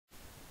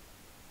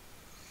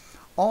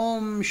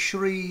Om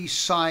Shri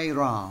Sai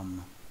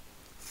Ram.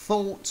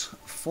 Thought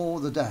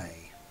for the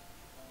day.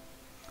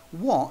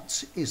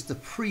 What is the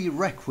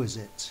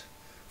prerequisite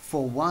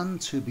for one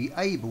to be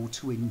able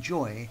to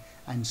enjoy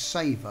and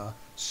savour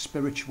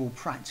spiritual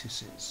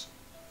practices?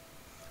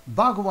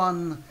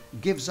 Bhagawan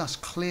gives us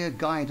clear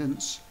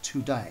guidance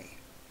today.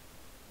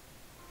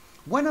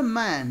 When a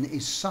man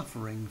is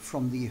suffering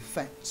from the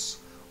effects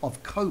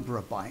of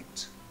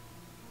cobra-bite,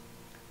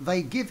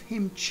 they give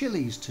him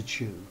chillies to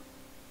chew.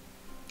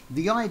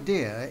 The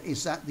idea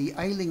is that the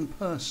ailing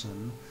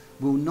person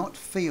will not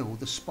feel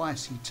the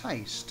spicy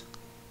taste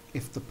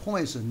if the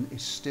poison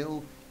is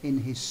still in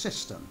his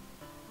system.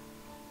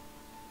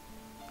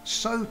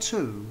 So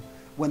too,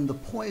 when the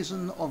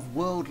poison of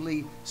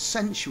worldly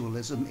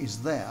sensualism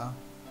is there,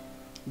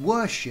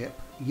 worship,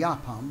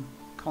 japam,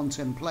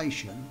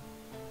 contemplation,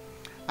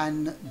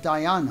 and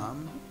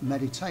dhyanam,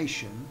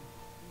 meditation,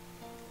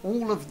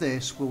 all of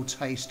this will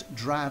taste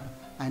drab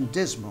and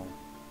dismal.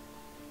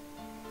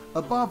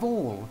 Above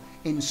all,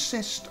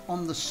 insist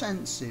on the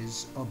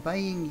senses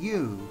obeying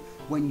you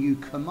when you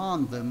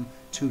command them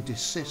to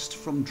desist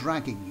from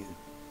dragging you.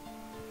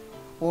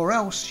 Or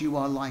else you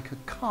are like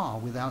a car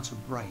without a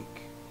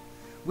brake.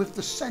 With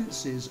the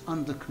senses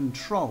under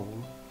control,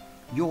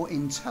 your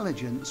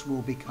intelligence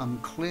will become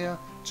clear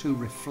to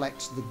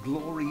reflect the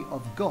glory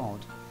of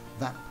God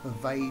that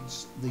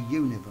pervades the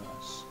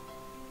universe.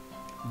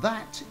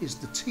 That is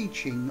the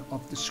teaching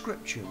of the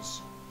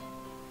scriptures.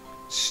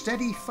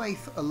 Steady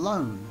faith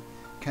alone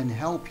can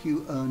help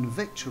you earn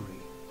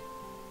victory.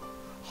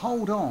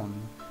 Hold on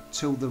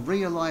till the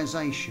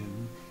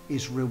realization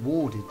is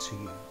rewarded to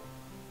you.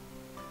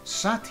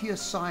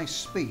 Sai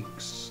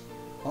speaks,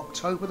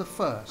 October the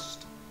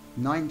 1st,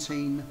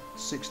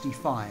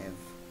 1965.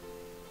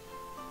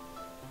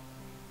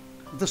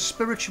 The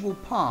spiritual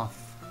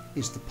path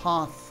is the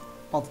path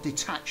of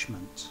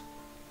detachment,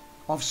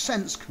 of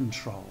sense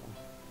control,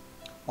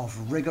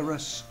 of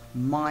rigorous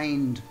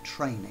mind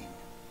training.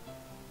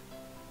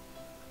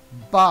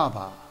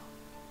 Baba.